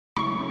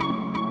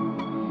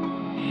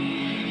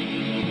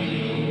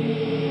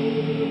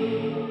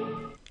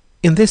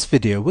In this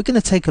video we're going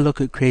to take a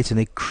look at creating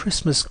a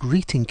Christmas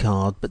greeting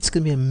card, but it's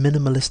going to be a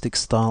minimalistic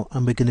style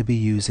and we're going to be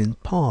using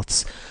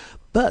paths.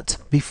 But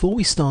before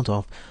we start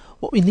off,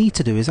 what we need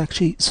to do is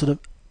actually sort of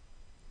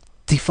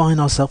define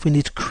ourselves. We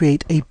need to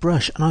create a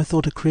brush, and I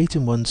thought of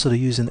creating one sort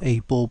of using a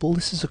bauble.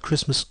 This is a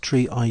Christmas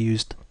tree I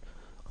used,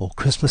 or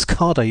Christmas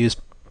card I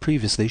used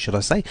previously, should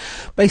I say.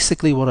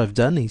 Basically what I've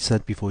done, he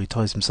said before he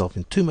ties himself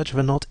in too much of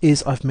a knot,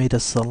 is I've made a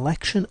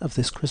selection of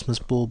this Christmas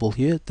bauble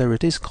here. There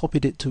it is,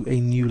 copied it to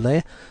a new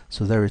layer,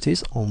 so there it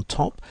is on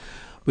top.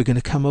 We're going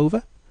to come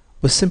over,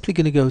 we're simply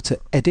going to go to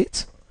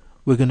edit,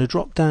 we're going to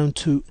drop down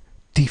to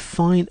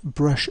define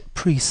brush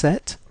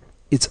preset.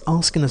 It's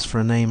asking us for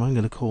a name. I'm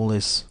going to call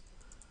this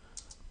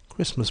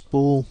Christmas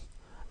ball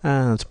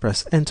and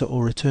press enter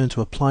or return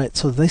to apply it.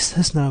 So this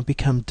has now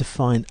become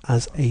defined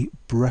as a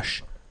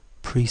brush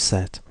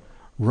preset.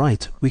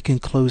 Right, we can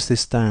close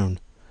this down.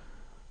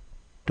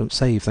 Don't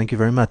save, thank you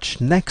very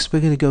much. Next we're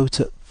going to go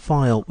to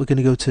file, we're going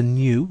to go to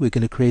new, we're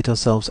going to create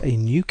ourselves a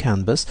new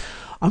canvas.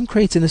 I'm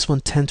creating this one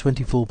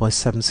 1024 by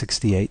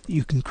 768.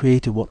 You can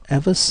create it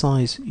whatever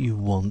size you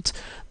want.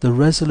 The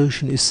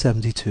resolution is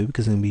 72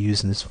 because I'm going to be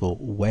using this for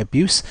web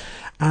use,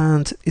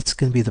 and it's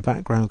going to be the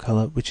background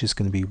color, which is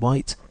going to be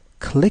white.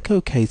 Click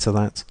OK to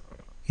that,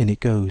 in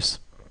it goes.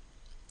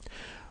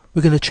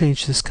 We're going to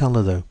change this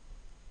color though.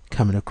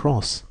 Coming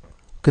across,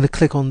 I'm going to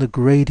click on the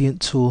gradient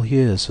tool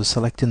here. So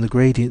selecting the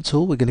gradient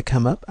tool, we're going to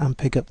come up and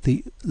pick up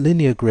the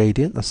linear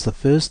gradient. That's the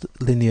first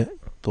linear,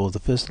 or the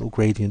first little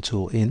gradient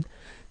tool in.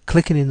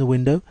 Clicking in the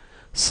window,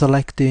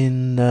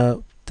 selecting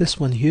this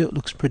one here. It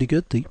looks pretty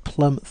good, the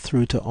plum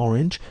through to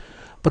orange,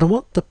 but I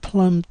want the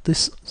plum,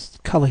 this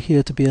color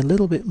here, to be a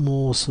little bit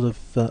more sort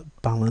of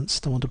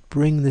balanced. I want to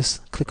bring this,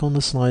 click on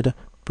the slider,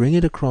 bring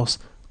it across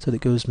till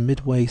it goes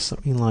midway,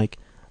 something like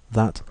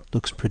that.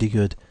 Looks pretty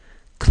good.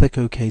 Click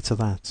OK to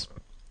that.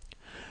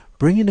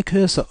 Bringing the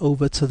cursor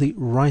over to the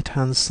right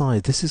hand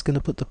side, this is going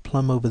to put the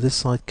plum over this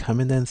side,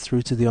 coming then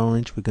through to the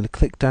orange. We're going to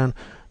click down,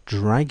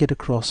 drag it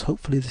across.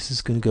 Hopefully this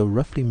is going to go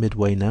roughly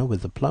midway now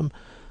with the plum.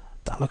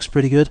 That looks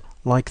pretty good,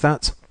 like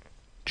that.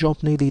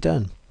 Job nearly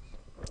done.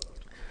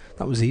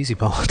 That was the easy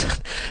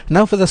part.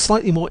 Now for the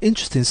slightly more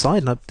interesting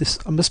side, and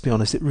I must be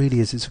honest, it really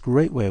is, it's a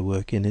great way of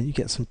working and you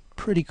get some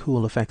pretty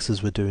cool effects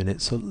as we're doing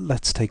it. So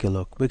let's take a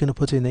look. We're going to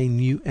put in a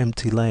new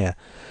empty layer.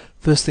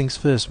 First things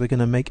first, we're going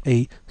to make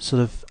a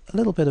sort of a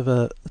little bit of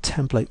a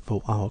template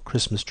for our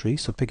Christmas tree.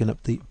 So picking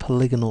up the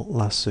polygonal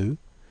lasso,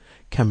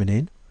 coming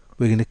in,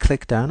 we're going to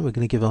click down, we're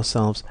going to give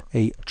ourselves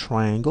a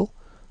triangle,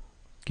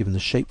 given the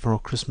shape for our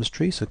Christmas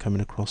tree. So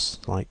coming across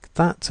like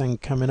that and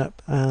coming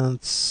up, and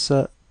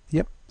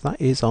yep,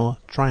 that is our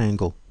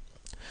triangle.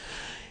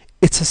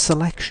 It's a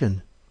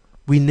selection.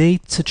 We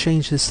need to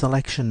change this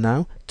selection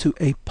now to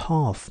a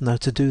path. Now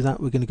to do that,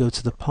 we're going to go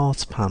to the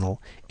paths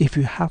panel. If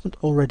you haven't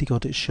already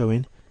got it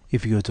showing,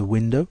 if you go to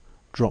window,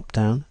 drop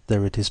down,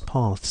 there it is,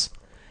 paths.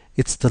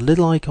 It's the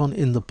little icon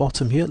in the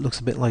bottom here. It looks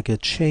a bit like a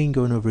chain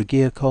going over a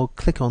gear cog.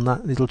 Click on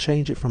that and it'll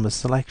change it from a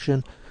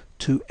selection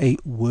to a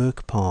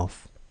work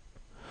path.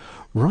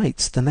 Right,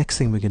 the next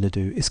thing we're going to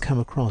do is come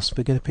across.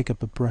 We're going to pick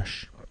up a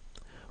brush.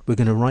 We're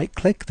going to right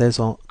click, there's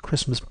our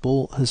Christmas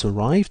ball has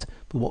arrived,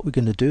 but what we're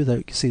going to do there,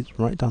 you can see it's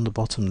right down the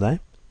bottom there,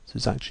 so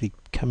it's actually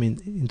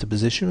coming into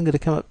position. I'm going to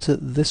come up to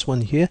this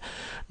one here.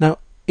 Now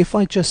if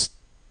I just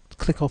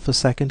click off a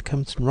second,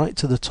 come right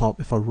to the top,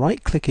 if I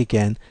right click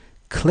again,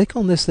 click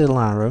on this little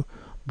arrow,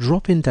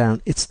 dropping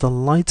down, it's the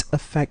light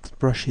effect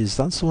brushes.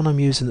 That's the one I'm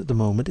using at the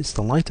moment. It's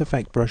the light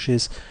effect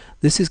brushes.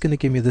 This is going to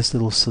give me this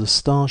little sort of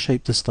star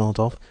shape to start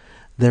off.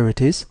 There it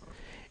is.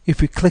 If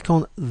we click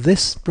on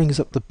this, brings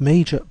up the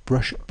major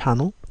brush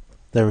panel.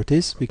 There it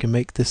is. We can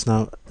make this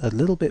now a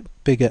little bit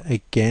bigger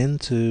again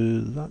to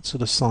that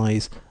sort of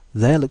size.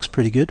 There, looks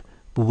pretty good.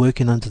 We're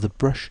working under the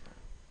brush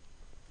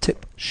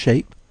tip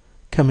shape.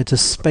 Coming to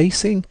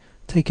spacing,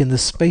 taking the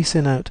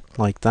spacing out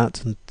like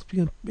that, and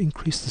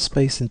increase the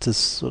space into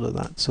sort of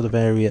that sort of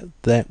area.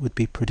 There would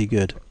be pretty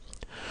good.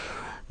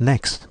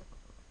 Next,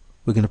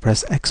 we're going to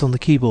press X on the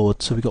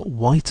keyboard, so we've got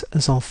white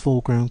as our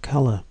foreground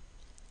color.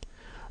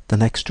 The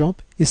next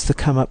job is to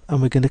come up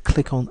and we're going to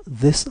click on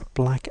this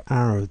black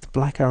arrow. The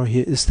black arrow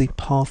here is the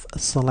path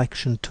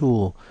selection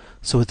tool.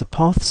 So with the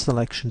path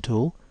selection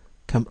tool,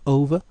 come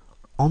over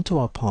onto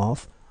our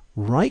path,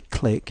 right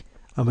click,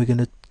 and we're going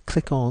to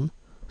click on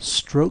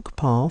stroke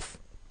path,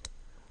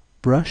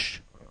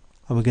 brush,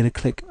 and we're going to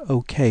click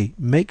OK.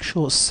 Make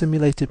sure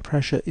simulated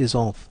pressure is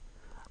off,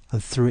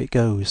 and through it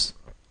goes.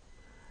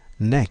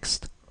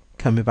 Next,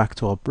 coming back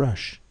to our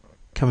brush,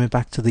 coming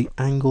back to the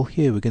angle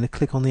here, we're going to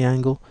click on the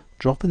angle,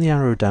 dropping the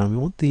arrow down. We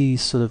want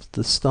these sort of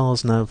the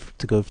stars now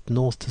to go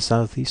north to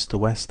south, east to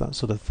west, that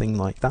sort of thing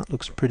like that.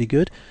 Looks pretty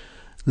good.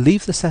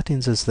 Leave the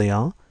settings as they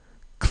are.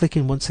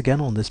 Clicking once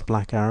again on this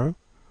black arrow,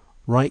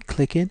 right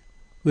clicking,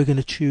 we're going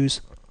to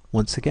choose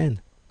once again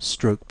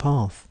stroke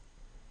path.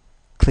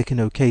 Clicking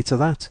OK to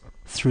that.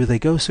 Through they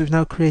go. So we've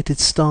now created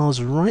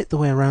stars right the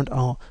way around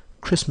our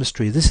Christmas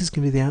tree. This is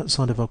going to be the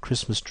outside of our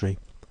Christmas tree.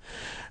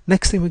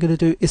 Next thing we're going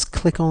to do is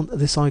click on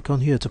this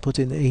icon here to put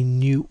in a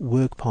new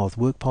work path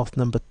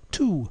number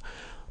 2.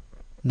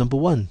 Number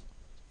 1.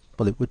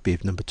 Well, it would be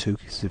number 2.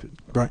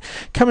 Right.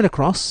 Coming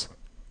across,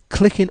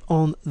 clicking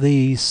on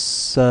the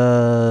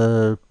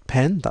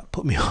pen. That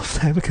put me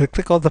off there. We're going to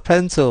click on the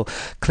pen tool.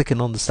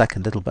 Clicking on the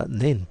second little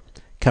button in.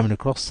 Coming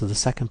across to the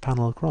second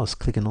panel across.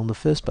 Clicking on the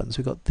first button. So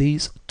we've got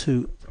these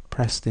 2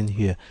 pressed in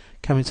here.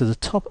 Coming to the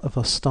top of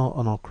our star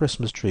on our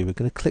Christmas tree. We're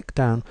going to click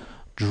down,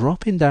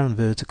 dropping down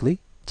vertically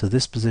to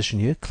this position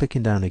here.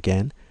 Clicking down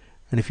again.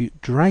 And if you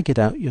drag it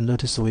out, you'll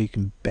notice the way you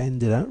can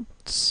bend it out.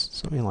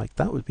 Something like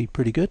that would be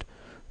pretty good.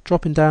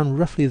 Dropping down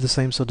roughly the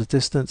same sort of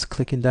distance,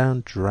 clicking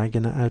down,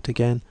 dragging it out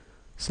again.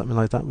 Something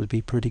like that would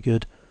be pretty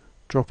good.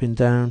 Dropping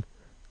down,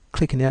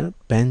 clicking it out,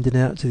 bending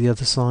it out to the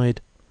other side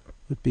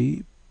would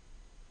be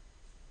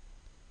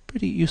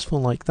pretty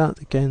useful like that.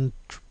 Again,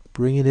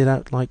 bringing it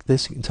out like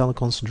this. You can tell the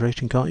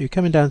concentration, can't you?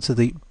 Coming down to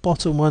the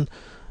bottom one,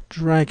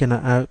 dragging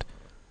it out.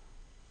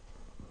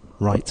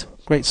 Right,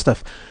 great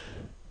stuff.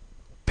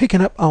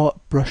 Picking up our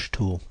brush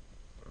tool.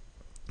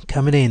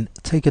 Coming in,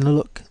 taking a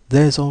look.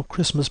 There's our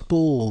Christmas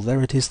ball.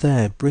 There it is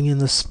there. Bringing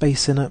the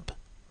spacing up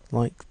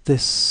like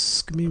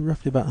this. Give me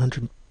roughly about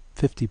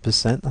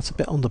 150%. That's a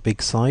bit on the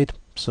big side.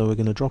 So we're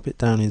going to drop it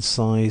down in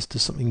size to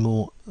something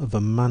more of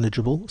a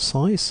manageable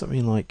size.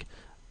 Something like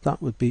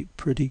that would be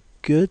pretty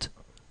good.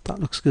 That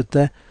looks good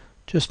there.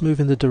 Just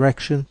moving the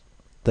direction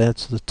there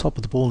to the top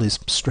of the ball is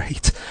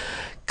straight.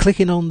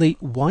 Clicking on the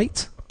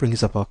white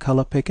brings up our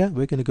color picker.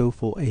 We're going to go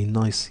for a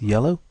nice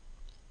yellow.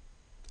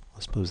 I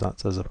suppose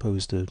that's as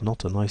opposed to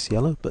not a nice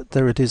yellow, but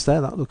there it is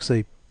there. That looks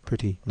a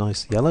pretty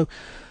nice yellow.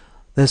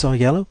 There's our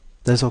yellow.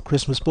 There's our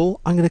Christmas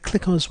ball. I'm going to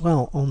click on as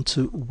well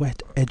onto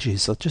wet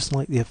edges. I just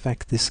like the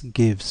effect this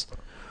gives.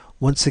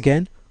 Once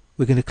again,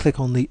 we're going to click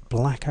on the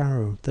black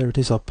arrow. There it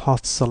is, our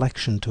path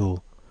selection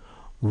tool.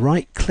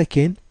 Right click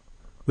in.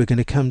 We're going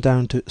to come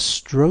down to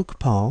stroke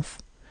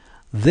path.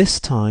 This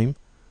time,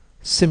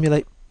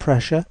 simulate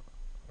pressure.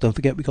 Don't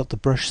forget we got the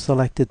brush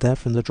selected there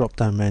from the drop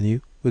down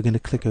menu. We're going to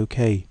click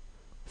OK.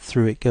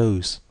 Through it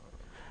goes.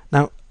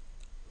 Now,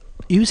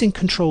 using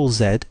Control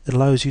Z, it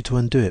allows you to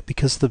undo it,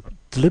 because the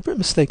deliberate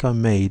mistake I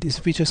made is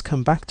if we just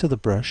come back to the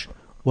brush,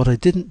 what I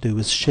didn't do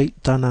was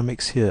shape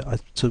dynamics here.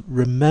 To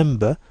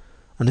remember,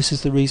 and this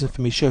is the reason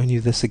for me showing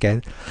you this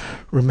again,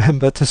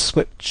 remember to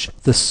switch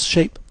the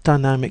shape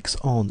dynamics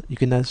on. You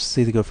can now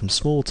see they go from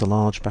small to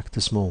large, back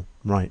to small.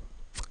 Right.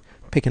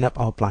 Picking up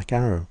our black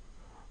arrow.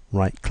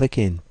 Right click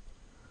in.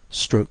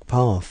 Stroke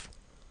path.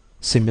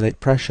 Simulate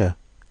pressure.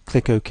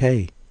 Click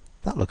OK.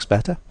 That looks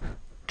better.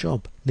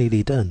 Job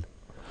nearly done.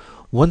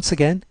 Once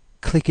again,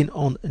 clicking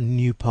on a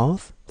new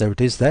path. There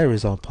it is. There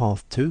is our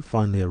path 2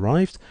 finally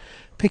arrived.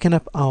 Picking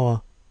up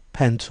our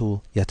pen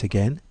tool yet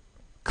again.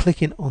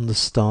 Clicking on the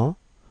star.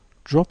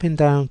 Dropping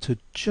down to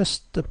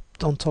just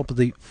on top of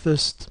the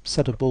first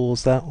set of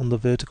balls there on the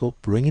vertical.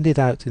 Bringing it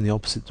out in the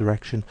opposite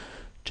direction.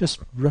 Just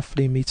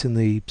roughly meeting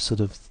the sort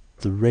of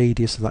the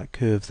radius of that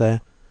curve there.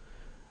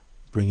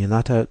 Bringing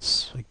that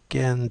out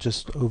again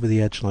just over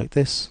the edge like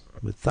this.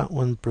 With that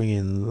one,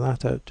 bringing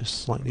that out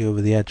just slightly over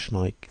the edge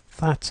like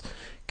that.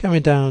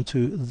 Coming down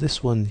to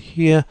this one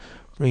here,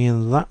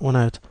 bringing that one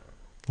out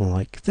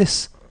like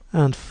this,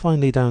 and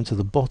finally down to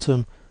the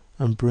bottom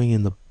and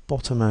bringing the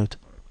bottom out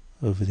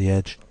over the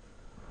edge.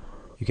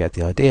 You get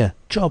the idea.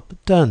 Job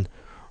done.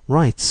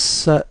 Right,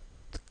 so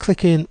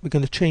click in. We're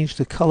going to change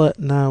the color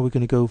now. We're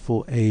going to go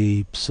for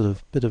a sort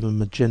of bit of a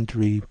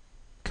magenta-y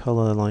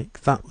color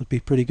like that would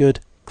be pretty good.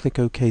 Click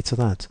OK to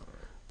that.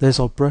 There's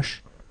our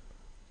brush.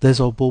 There's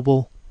our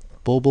ball,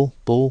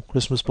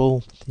 Christmas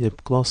ball, your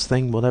gloss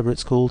thing, whatever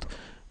it's called.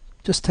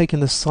 Just taking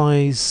the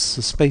size,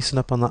 spacing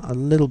up on that a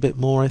little bit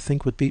more, I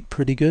think would be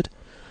pretty good.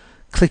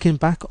 Clicking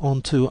back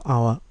onto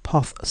our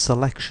path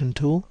selection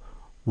tool,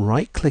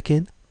 right click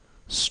in,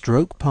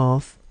 stroke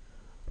path,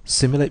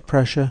 simulate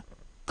pressure,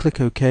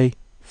 click OK,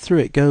 through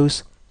it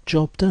goes,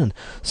 job done.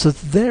 So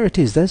there it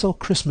is, there's our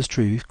Christmas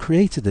tree. We've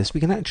created this. We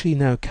can actually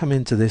now come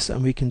into this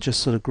and we can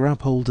just sort of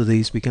grab hold of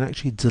these. We can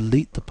actually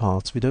delete the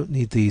parts. We don't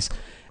need these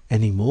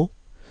anymore.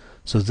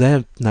 So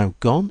they're now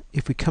gone.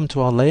 If we come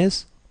to our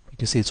layers, you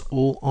can see it's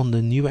all on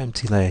the new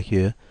empty layer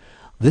here.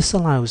 This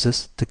allows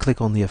us to click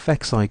on the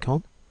effects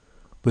icon.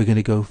 We're going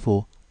to go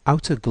for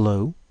outer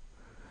glow.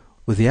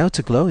 With the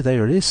outer glow,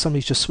 there it is.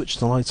 Somebody's just switched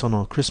the lights on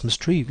our Christmas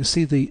tree. You can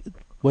see the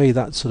way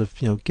that sort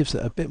of gives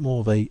it a bit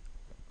more of a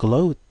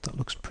glow. That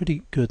looks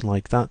pretty good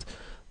like that.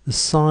 The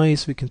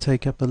size we can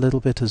take up a little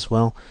bit as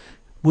well.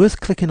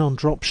 Worth clicking on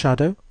drop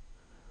shadow.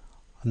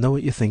 I know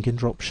what you're thinking,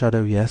 drop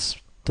shadow, yes,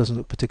 doesn't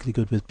look particularly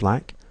good with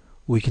black.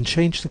 We can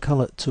change the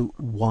color to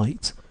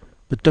white,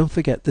 but don't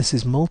forget this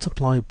is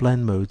multiply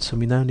blend mode, so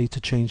we now need to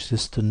change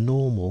this to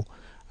normal,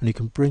 and you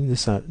can bring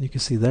this out and you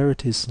can see there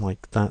it is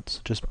like that.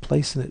 So just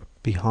placing it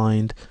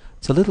behind.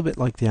 It's a little bit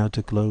like the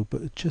outer glow,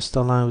 but it just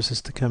allows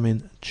us to come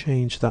in and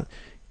change that.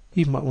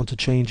 You might want to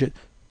change it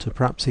to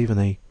perhaps even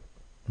a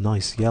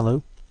nice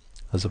yellow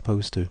as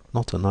opposed to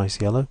not a nice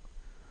yellow.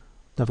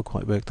 Never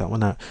quite worked that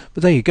one out,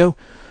 but there you go.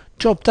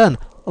 Job done.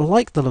 I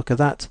like the look of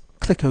that.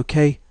 Click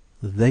OK.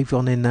 They've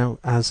gone in now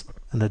as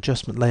an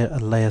adjustment layer, a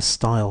layer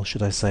style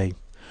should I say.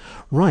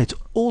 Right,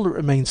 all that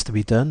remains to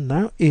be done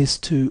now is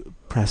to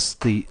press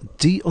the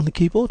D on the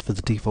keyboard for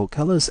the default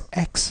colors,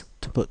 X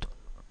to put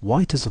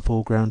white as a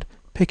foreground,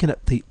 picking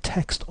up the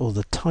text or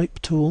the type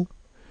tool,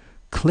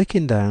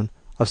 clicking down.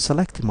 I've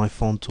selected my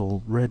font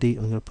already.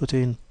 I'm going to put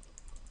in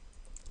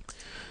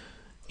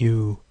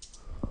you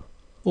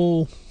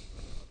all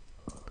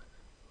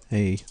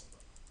a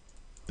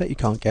bet you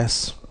can't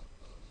guess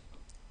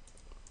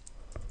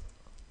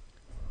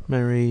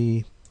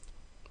Merry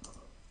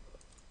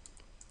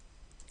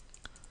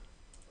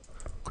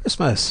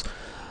Christmas.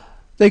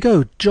 There you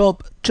go,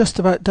 job just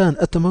about done.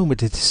 At the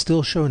moment it is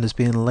still showing as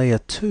being layer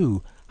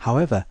 2.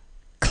 However,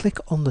 click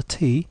on the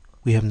T,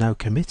 we have now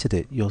committed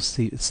it. You'll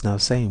see it's now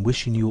saying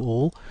wishing you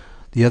all.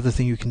 The other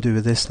thing you can do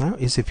with this now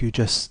is if you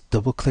just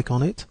double click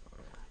on it,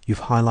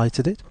 you've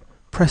highlighted it,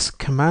 press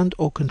Command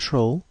or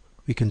Control,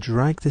 we can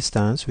drag this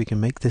down so we can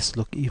make this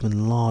look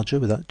even larger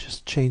without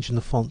just changing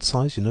the font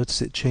size. You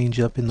notice it changed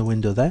up in the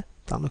window there.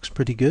 That looks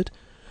pretty good.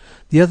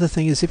 The other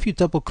thing is if you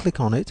double click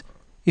on it,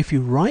 if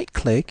you right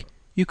click,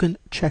 you can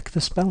check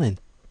the spelling.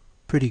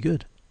 Pretty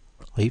good.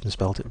 I even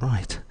spelled it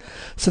right.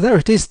 So there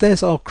it is.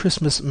 There's our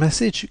Christmas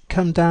message.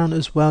 Come down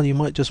as well. You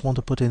might just want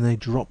to put in a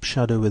drop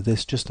shadow with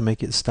this just to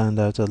make it stand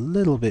out a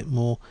little bit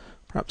more.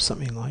 Perhaps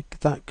something like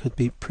that could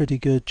be pretty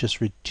good.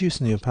 Just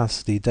reducing the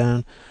opacity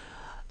down.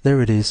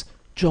 There it is.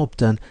 Job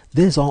done.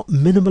 There's our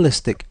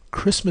minimalistic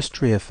Christmas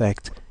tree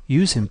effect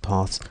using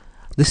paths.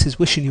 This is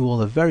wishing you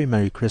all a very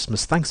Merry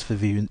Christmas. Thanks for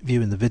viewing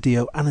the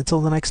video, and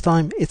until the next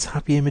time, it's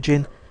happy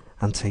imaging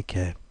and take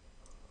care.